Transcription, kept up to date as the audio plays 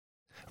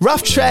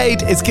Rough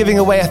Trade is giving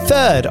away a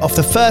third of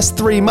the first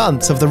 3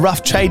 months of the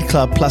Rough Trade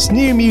Club plus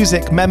new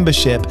music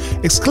membership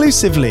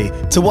exclusively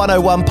to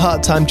 101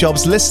 Part-Time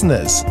Jobs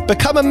listeners.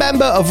 Become a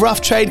member of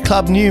Rough Trade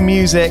Club New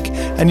Music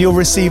and you'll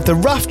receive the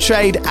Rough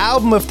Trade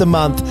Album of the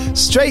Month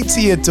straight to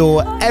your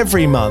door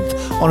every month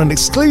on an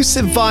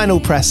exclusive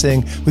vinyl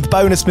pressing with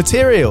bonus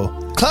material.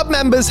 Club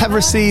members have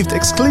received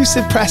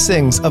exclusive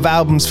pressings of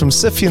albums from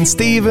Sufjan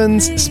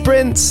Stevens,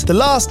 Sprints, The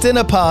Last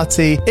Dinner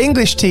Party,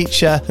 English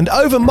Teacher, and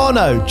Over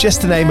Mono,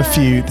 just to name a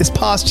few, this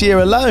past year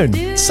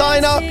alone.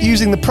 Sign up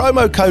using the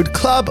promo code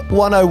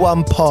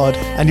CLUB101POD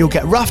and you'll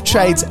get Rough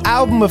Trade's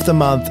Album of the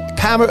Month,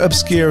 Camera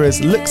Obscura's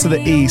Look to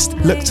the East,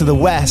 Look to the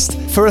West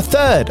for a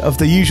third of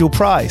the usual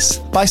price.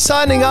 By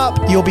signing up,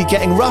 you'll be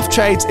getting Rough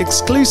Trade's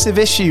exclusive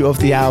issue of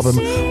the album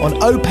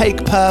on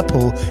opaque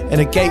purple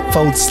in a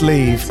gatefold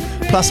sleeve,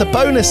 plus a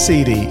bonus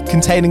CD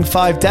containing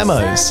 5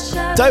 demos.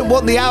 Don't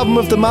want the album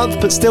of the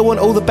month but still want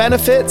all the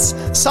benefits?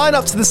 Sign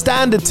up to the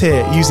standard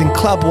tier using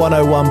Club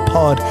 101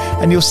 Pod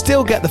and you'll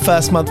still get the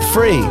first month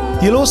free.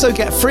 You'll also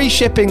get free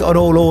shipping on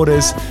all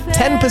orders,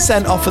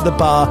 10% off at the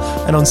bar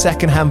and on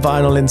secondhand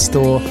vinyl in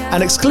store,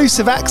 and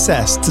exclusive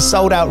access to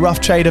sold out Rough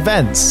Trade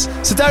events.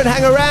 So don't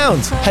hang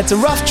around. Head to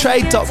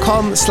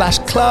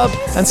roughtrade.com/club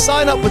and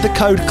sign up with the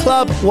code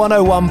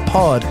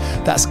CLUB101POD.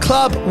 That's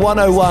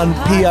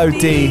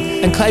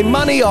CLUB101POD and claim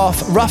money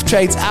off Rough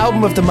Trade's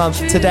Album of the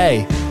Month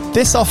today.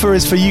 This offer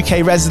is for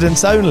UK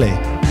residents only.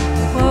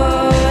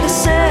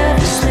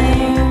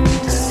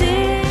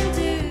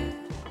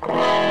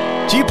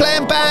 Do you play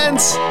in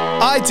bands?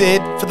 I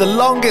did for the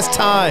longest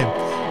time.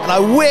 And I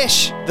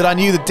wish that I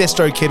knew that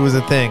DistroKid was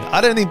a thing.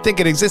 I don't even think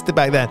it existed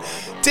back then.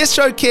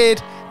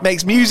 DistroKid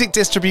makes music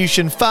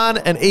distribution fun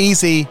and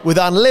easy with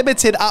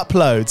unlimited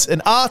uploads, and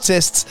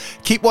artists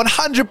keep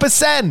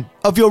 100%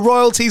 of your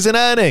royalties and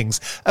earnings.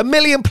 1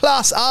 million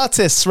plus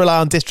artists rely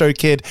on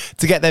DistroKid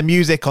to get their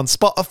music on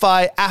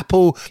Spotify,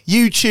 Apple,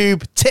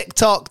 YouTube,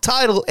 TikTok,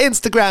 Tidal,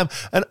 Instagram,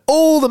 and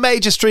all the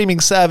major streaming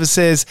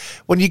services.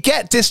 When you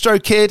get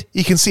DistroKid,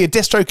 you can see a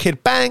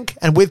DistroKid bank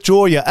and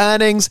withdraw your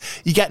earnings.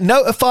 You get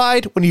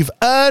notified when you've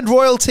earned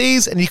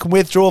royalties and you can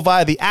withdraw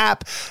via the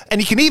app. And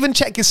you can even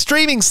check your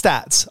streaming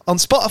stats on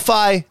Spotify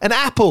and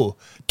Apple.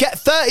 Get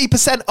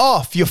 30%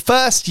 off your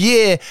first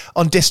year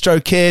on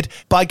DistroKid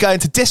by going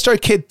to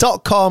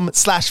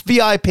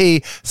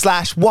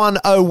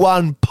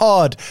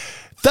distrokid.com/VIP/101pod.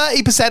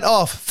 30%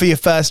 off for your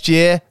first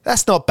year.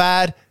 That's not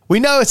bad.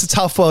 We know it's a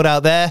tough world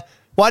out there.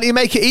 Why don't you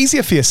make it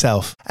easier for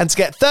yourself? And to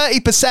get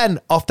 30%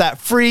 off that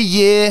free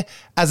year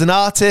as an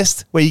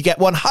artist, where you get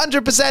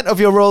 100% of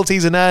your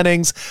royalties and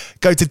earnings,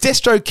 go to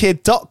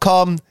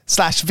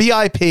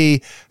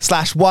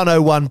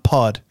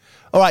distrokid.com/VIP/101pod.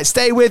 All right,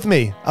 stay with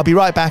me. I'll be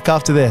right back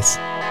after this.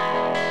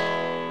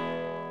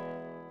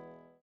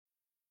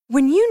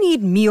 When you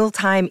need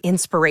mealtime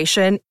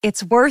inspiration,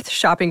 it's worth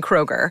shopping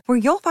Kroger, where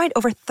you'll find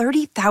over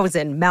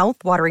 30,000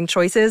 mouth-watering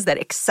choices that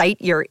excite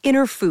your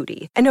inner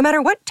foodie. And no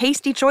matter what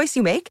tasty choice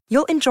you make,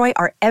 you'll enjoy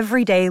our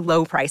everyday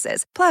low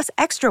prices, plus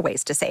extra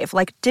ways to save,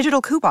 like digital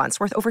coupons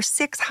worth over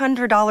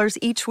 $600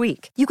 each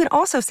week. You can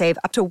also save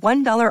up to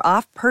 $1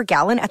 off per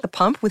gallon at the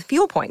pump with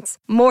fuel points.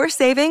 More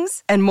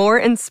savings and more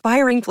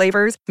inspiring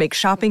flavors make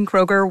shopping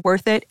Kroger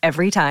worth it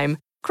every time.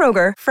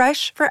 Kroger,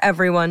 fresh for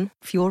everyone.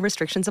 Fuel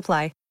restrictions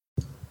apply.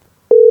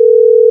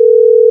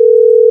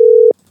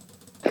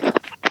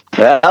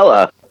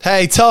 Hello.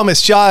 Hey,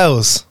 Thomas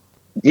Giles.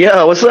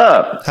 Yo, what's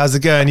up? How's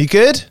it going? You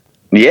good?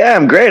 Yeah,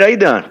 I'm great. How you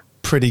doing?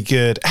 Pretty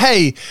good.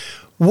 Hey,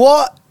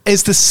 what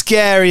is the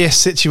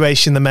scariest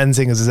situation the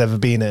Menzingers has ever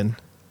been in?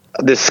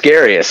 The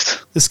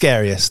scariest. The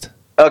scariest.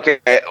 Okay.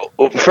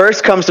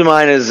 First comes to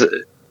mind is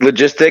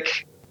logistic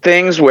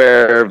things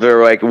where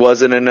there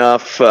wasn't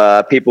enough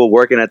people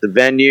working at the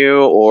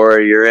venue, or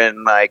you're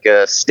in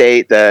a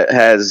state that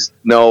has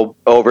no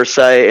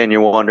oversight and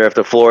you wonder if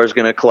the floor is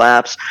going to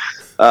collapse.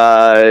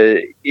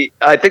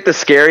 I think the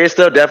scariest,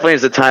 though, definitely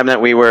is the time that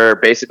we were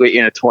basically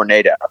in a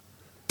tornado.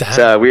 Damn.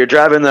 So we were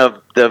driving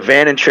the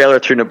van and trailer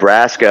through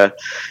Nebraska,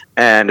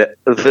 and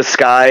the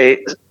sky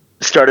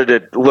started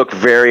to look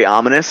very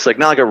ominous, not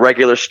like a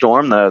regular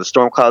storm. The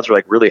storm clouds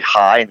were really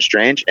high and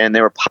strange, and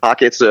there were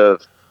pockets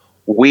of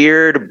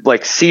weird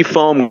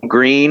seafoam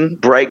green,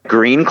 bright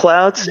green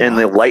clouds, and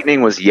the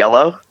lightning was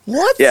yellow.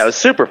 What? Yeah, it was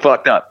super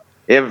fucked up.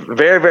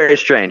 Very, very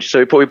strange.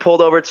 So we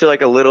pulled over to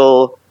a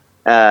little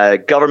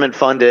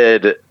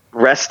government-funded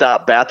rest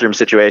stop bathroom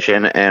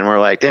situation, and we're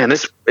like, damn,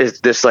 this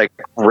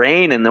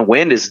rain and the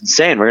wind is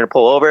insane. We're gonna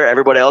pull over.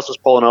 Everybody else was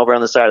pulling over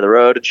on the side of the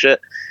road and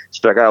shit. So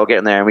we're like, all right, we'll get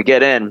in there, and we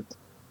get in,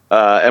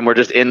 and we're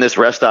just in this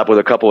rest stop with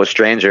a couple of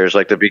strangers,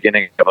 the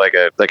beginning of a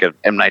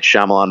M. Night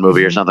Shyamalan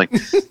movie or something.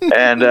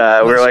 And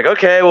we're like,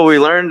 okay, well, we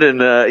learned in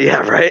we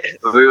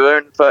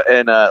learned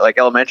in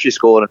elementary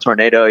school, in a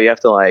tornado you have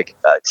to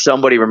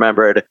somebody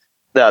remembered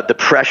the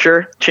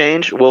pressure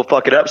change will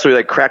fuck it up. So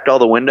we cracked all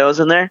the windows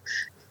in there.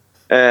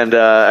 And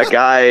a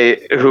guy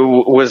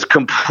who was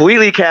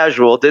completely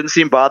casual, didn't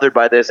seem bothered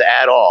by this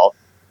at all,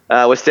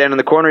 was standing in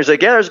the corner. He's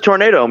like, yeah, there's a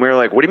tornado. And we were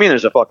like, what do you mean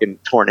there's a fucking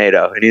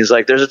tornado? And he's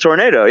like, there's a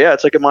tornado. Yeah,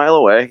 it's like a mile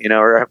away,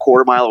 or a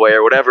quarter mile away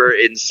or whatever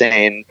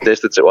insane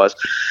distance it was.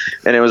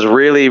 And it was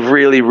really,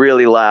 really,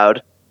 really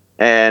loud.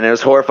 And it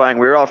was horrifying.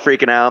 We were all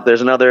freaking out.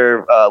 There's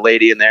another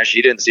lady in there.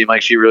 She didn't seem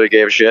like she really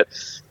gave a shit.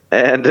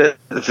 And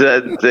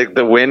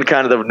the wind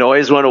the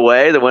noise went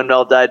away. The wind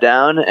all died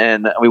down.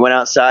 And we went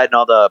outside, and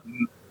all the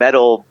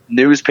metal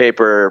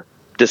newspaper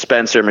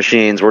dispenser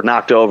machines were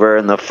knocked over,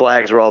 and the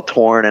flags were all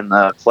torn, and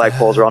the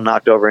flagpoles were all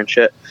knocked over and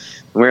shit.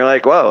 And we were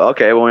like, whoa,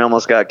 okay, well, we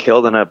almost got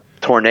killed in a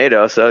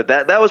tornado. So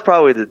that was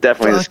probably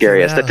definitely the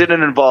scariest. That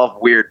didn't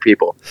involve weird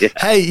people. Yeah.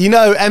 Hey,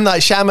 M.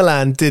 Night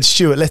Shyamalan did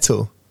Stuart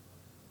Little.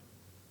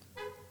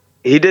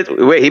 He did.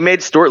 Wait, he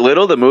made Stuart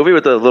Little, the movie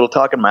with the little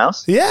talking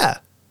mouse? Yeah.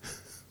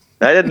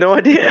 I had no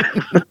idea.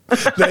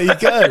 There you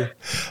go.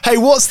 Hey,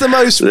 what's the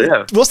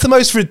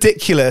most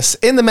ridiculous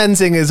in the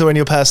Menzingers or in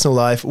your personal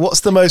life?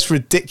 What's the most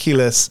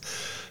ridiculous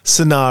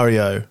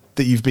scenario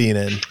that you've been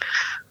in?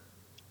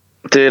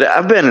 Dude,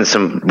 I've been in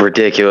some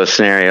ridiculous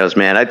scenarios,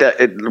 man.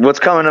 What's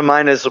coming to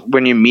mind is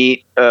when you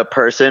meet a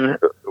person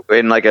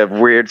in like a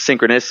weird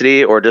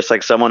synchronicity, or just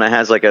like someone that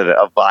has like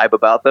a vibe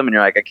about them, and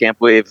you're like, I can't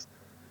believe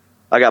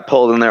I got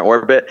pulled in their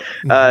orbit.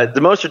 The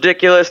most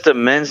ridiculous to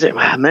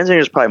Menzinger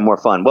is probably more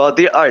fun. Well,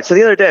 all right. So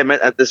the other day I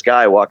met this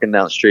guy walking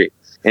down the street,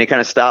 and he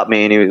kind of stopped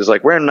me, and he was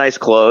like wearing nice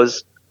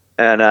clothes,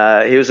 and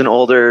he was an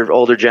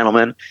older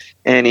gentleman,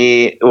 and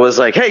he was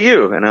like, "Hey,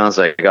 you," and I was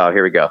like, "Oh,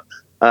 here we go."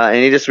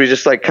 And we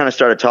just like kind of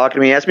started talking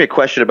to me. He asked me a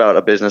question about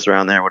a business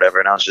around there or whatever,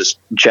 and I was just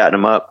chatting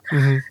him up,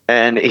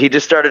 and he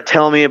just started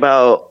telling me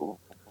about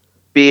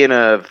being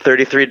a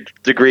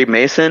 33-degree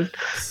Mason,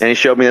 and he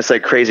showed me this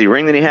like crazy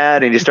ring that he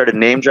had, and he started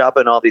name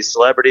dropping all these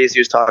celebrities. He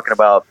was talking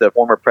about the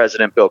former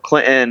president Bill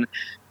Clinton,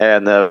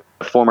 and the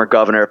former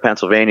governor of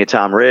Pennsylvania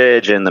Tom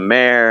Ridge, and the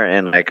mayor,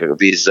 and like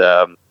these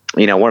one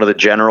of the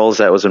generals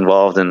that was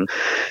involved in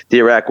the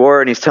Iraq War.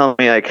 And he's telling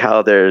me like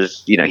how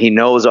there's he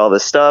knows all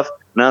this stuff,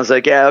 and I was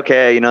like, yeah,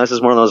 okay, this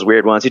is one of those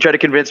weird ones. He tried to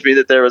convince me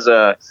that there was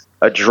a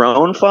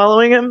drone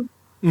following him.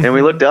 And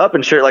we looked up,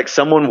 and sure, like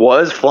someone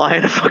was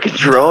flying a fucking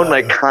drone,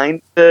 like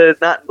kind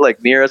of not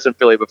like near us in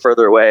Philly, but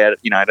further away.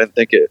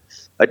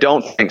 I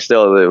don't think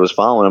still that it was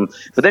following him.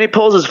 But then he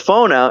pulls his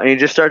phone out, and he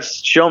just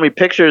starts showing me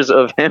pictures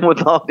of him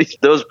with all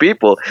those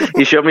people.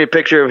 He showed me a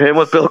picture of him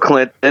with Bill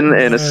Clinton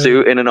in a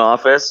suit in an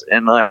office,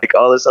 and like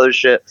all this other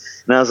shit.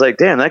 And I was like,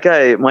 damn, that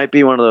guy might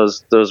be one of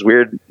those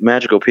weird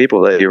magical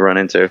people that you run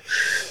into.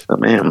 Oh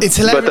man! It's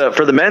hilarious. But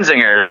for the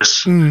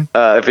Menzingers,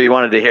 if you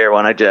wanted to hear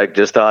one, I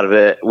just thought of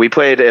it. We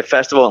played a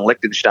festival in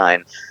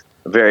Liechtenstein,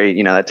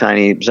 very that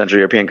tiny Central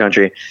European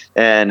country,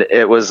 and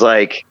it was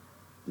like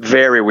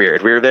very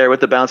weird. We were there with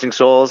the Bouncing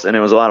Souls, and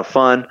it was a lot of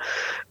fun,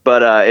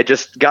 but it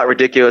just got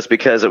ridiculous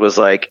because it was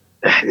like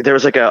there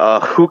was like a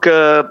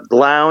hookah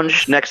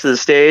lounge next to the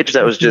stage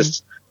that was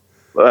just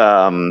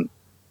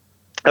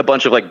a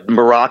bunch of like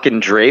Moroccan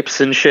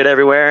drapes and shit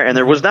everywhere, and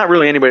there was not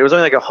really anybody. It was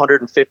only like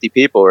 150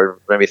 people or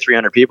maybe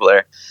 300 people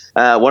there.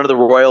 One of the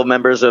royal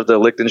members of the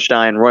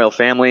Liechtenstein royal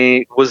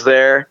family was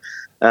there.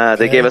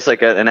 They gave us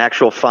like an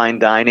actual fine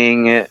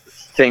dining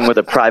thing with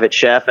a private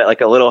chef at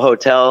like a little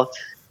hotel.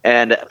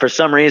 And for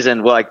some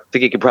reason, well, I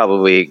think you could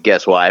probably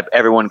guess why,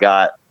 everyone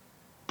got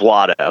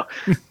Blotto.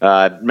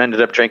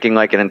 Ended up drinking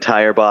like an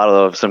entire bottle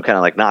of some kind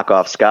of like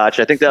knockoff scotch.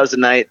 I think that was the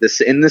night,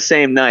 in the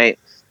same night,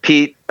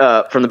 Pete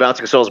from the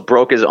Bouncing Souls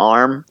broke his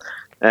arm.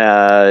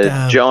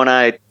 Joe and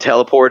I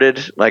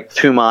teleported like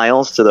 2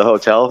 miles to the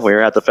hotel. We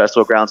were at the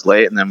festival grounds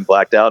late and then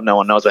blacked out. No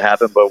one knows what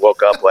happened, but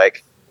woke up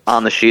like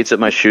on the sheets with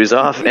my shoes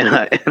off in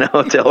a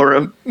hotel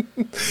room.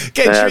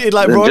 Getting treated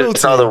like royalty.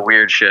 Just all the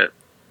weird shit.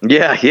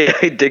 Yeah,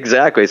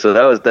 exactly. So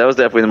that was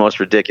definitely the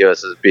most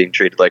ridiculous, is being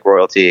treated like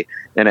royalty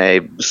in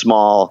a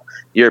small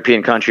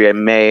European country I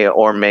may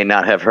or may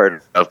not have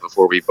heard of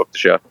before we booked the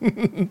show.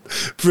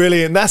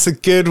 Brilliant. That's a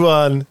good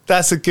one.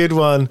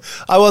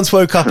 I once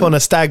woke up on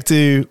a stag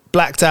do,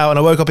 blacked out, and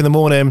I woke up in the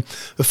morning.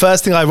 The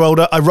first thing I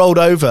rolled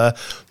over,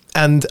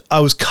 and I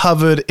was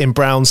covered in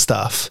brown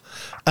stuff.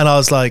 And I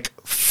was like,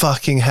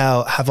 fucking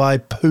hell, have I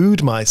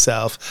pooed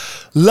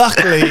myself?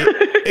 Luckily,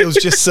 it was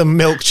just some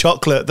milk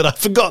chocolate that I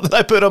forgot that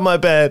I put on my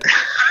bed.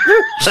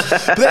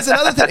 But there's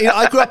another thing.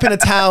 I grew up in a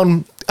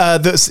town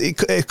that's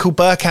called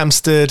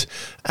Berkhamsted,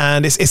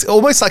 and it's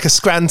almost like a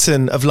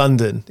Scranton of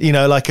London.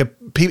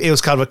 It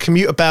was kind of a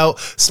commuter belt,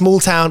 small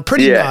town,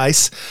 pretty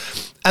nice.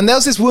 And there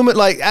was this woman,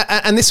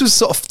 and this was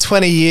sort of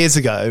 20 years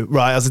ago,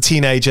 right? I was a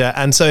teenager.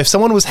 And so if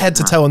someone was head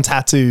to toe on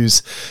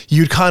tattoos,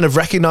 you'd kind of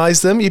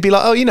recognize them. You'd be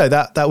like, oh,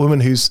 that woman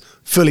who's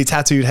fully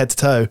tattooed head to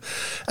toe.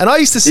 And I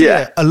used to see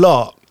it a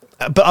lot,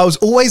 but I was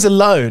always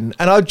alone.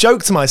 And I'd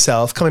joke to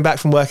myself, coming back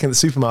from working at the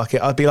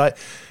supermarket, I'd be like,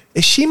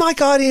 is she my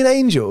guardian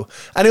angel?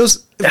 And it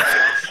was,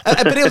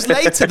 but it was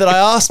later that I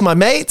asked my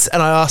mates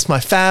and I asked my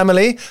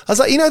family. I was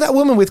like, that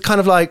woman with kind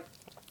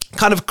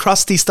of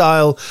crusty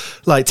style,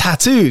 like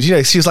tattoos,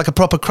 she was like a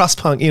proper crust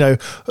punk,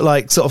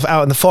 like sort of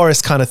out in the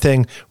forest kind of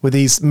thing with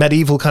these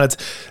medieval kind of,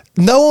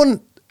 no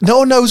one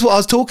knows what I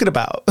was talking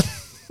about.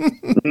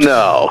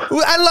 No.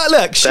 And like,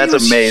 look, she That's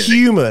was amazing.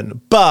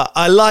 human, but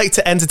I like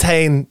to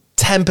entertain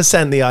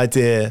 10% the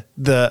idea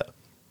that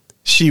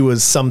she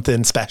was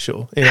something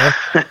special, you know?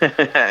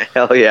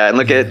 Hell yeah. And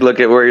look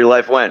at where your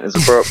life went. It's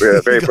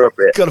appropriate, very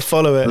appropriate. Got to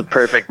follow it.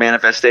 Perfect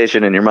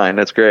manifestation in your mind.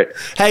 That's great.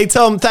 Hey,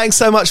 Tom, thanks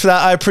so much for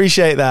that. I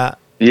appreciate that.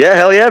 Yeah,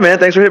 hell yeah, man.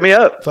 Thanks for hitting me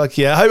up. Fuck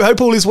yeah.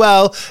 Hope all is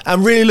well.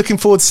 I'm really looking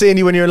forward to seeing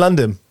you when you're in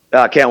London.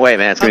 Can't wait,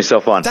 man. It's going to be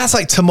so fun. That's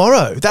like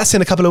tomorrow. That's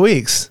in a couple of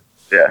weeks.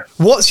 Yeah.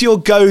 What's your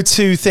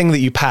go-to thing that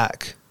you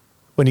pack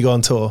when you go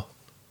on tour?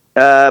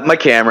 My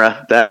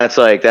camera.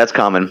 That's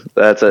common.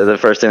 That's the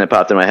first thing that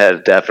popped in my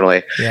head.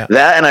 Definitely. Yeah.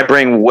 That, and I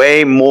bring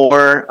way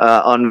more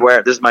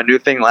underwear. This is my new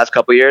thing the last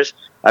couple of years.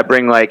 I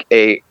bring like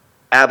a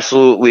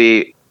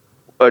absolutely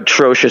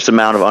atrocious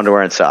amount of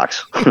underwear and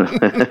socks.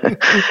 And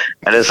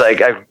it's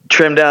like I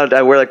trimmed out.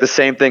 I wear like the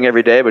same thing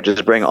every day, but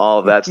just bring all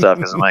of that stuff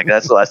because I'm like,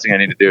 that's the last thing I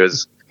need to do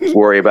is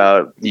worry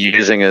about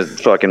using a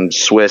fucking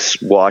Swiss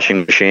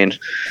washing machine.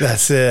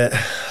 That's it.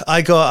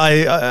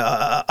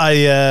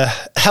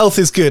 Health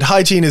is good.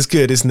 Hygiene is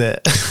good, isn't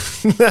it?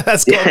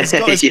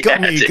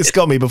 It's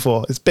got me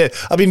before.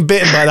 I've been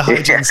bitten by the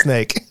hygiene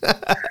snake.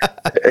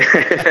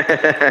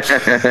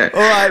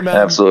 All right, man.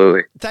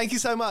 Absolutely. Thank you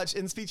so much,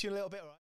 and speak to you in a little bit. All right?